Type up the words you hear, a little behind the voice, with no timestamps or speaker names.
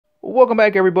Welcome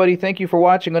back, everybody. Thank you for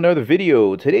watching another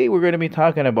video. Today we're going to be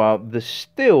talking about the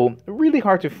still really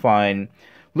hard to find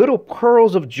little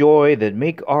pearls of joy that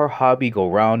make our hobby go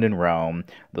round and round,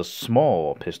 the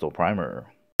small pistol primer.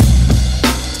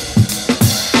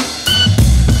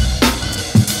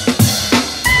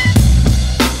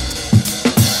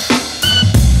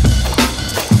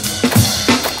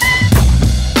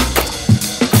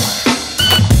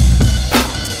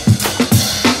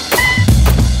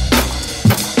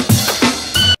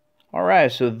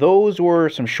 Alright, so those were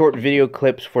some short video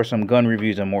clips for some gun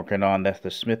reviews I'm working on. That's the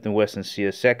Smith & Wesson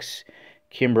CSX,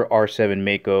 Kimber R7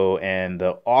 Mako, and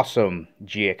the awesome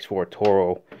GX4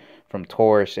 Toro from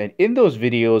Taurus. And in those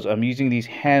videos, I'm using these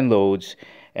hand loads,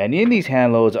 and in these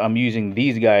hand loads, I'm using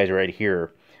these guys right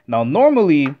here. Now,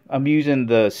 normally, I'm using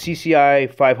the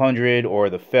CCI 500 or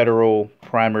the Federal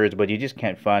primers, but you just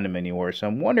can't find them anywhere. So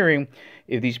I'm wondering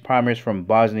if these primers from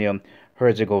Bosnia and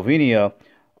Herzegovina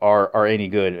are any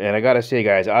good. And I gotta say,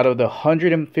 guys, out of the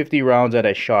 150 rounds that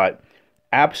I shot,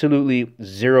 absolutely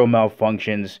zero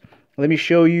malfunctions. Let me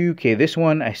show you. Okay, this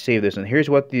one, I saved this one. Here's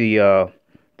what the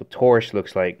Taurus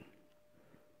looks like.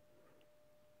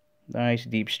 Nice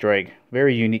deep strike.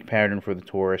 Very unique pattern for the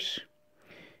Taurus.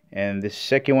 And this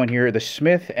second one here, the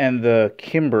Smith and the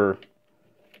Kimber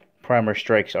primer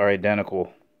strikes are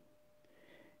identical.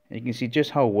 And you can see just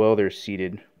how well they're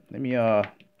seated. Let me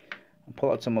I'll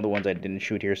pull out some of the ones I didn't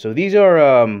shoot here. So these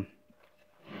are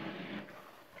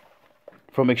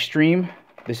from Extreme.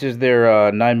 This is their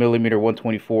 9mm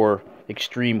 124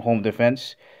 Extreme Home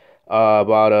Defense.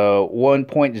 About a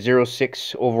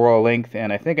 1.06 overall length,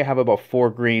 and I think I have about 4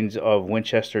 grains of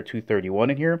Winchester 231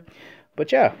 in here.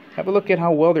 But yeah, have a look at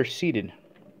how well they're seated.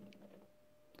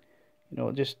 You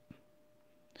know, just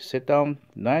sit down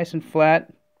nice and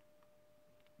flat.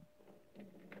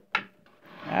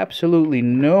 Absolutely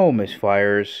no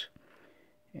misfires.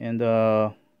 And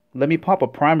let me pop a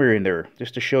primer in there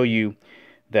just to show you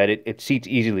that it seats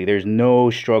easily. There's no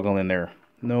struggle in there.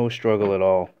 No struggle at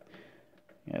all.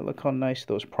 Yeah, look how nice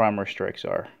those primer strikes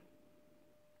are.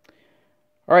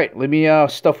 Alright, let me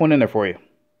stuff one in there for you.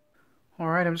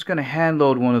 Alright, I'm just going to hand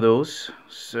load one of those.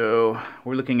 So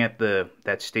we're looking at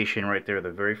that station right there,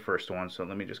 the very first one. So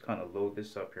let me just kind of load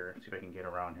this up here, see if I can get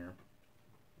around here.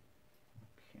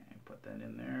 Put that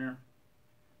in there.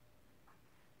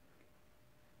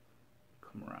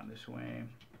 Come around this way.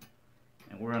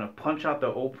 And we're going to punch out the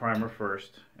old primer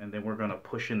first, and then we're going to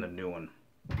push in the new one.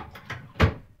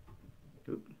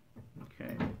 Oop.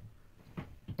 Okay.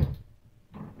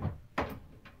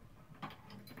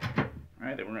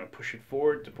 Alright, then we're going to push it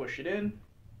forward to push it in.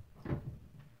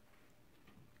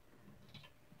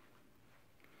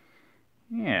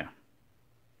 Yeah.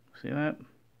 See that?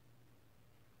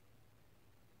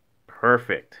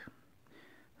 Perfect.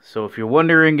 So if you're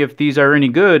wondering if these are any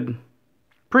good,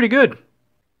 pretty good.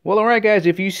 Well, alright guys,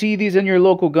 if you see these in your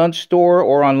local gun store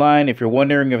or online, if you're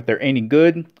wondering if they're any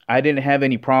good, I didn't have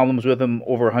any problems with them.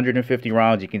 Over 150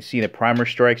 rounds. You can see the primer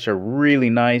strikes are really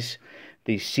nice.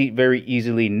 They seat very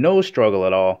easily, no struggle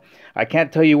at all. I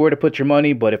can't tell you where to put your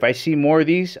money, but if I see more of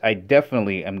these, I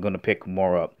definitely am going to pick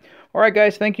more up. Alright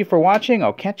guys, thank you for watching.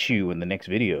 I'll catch you in the next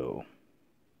video.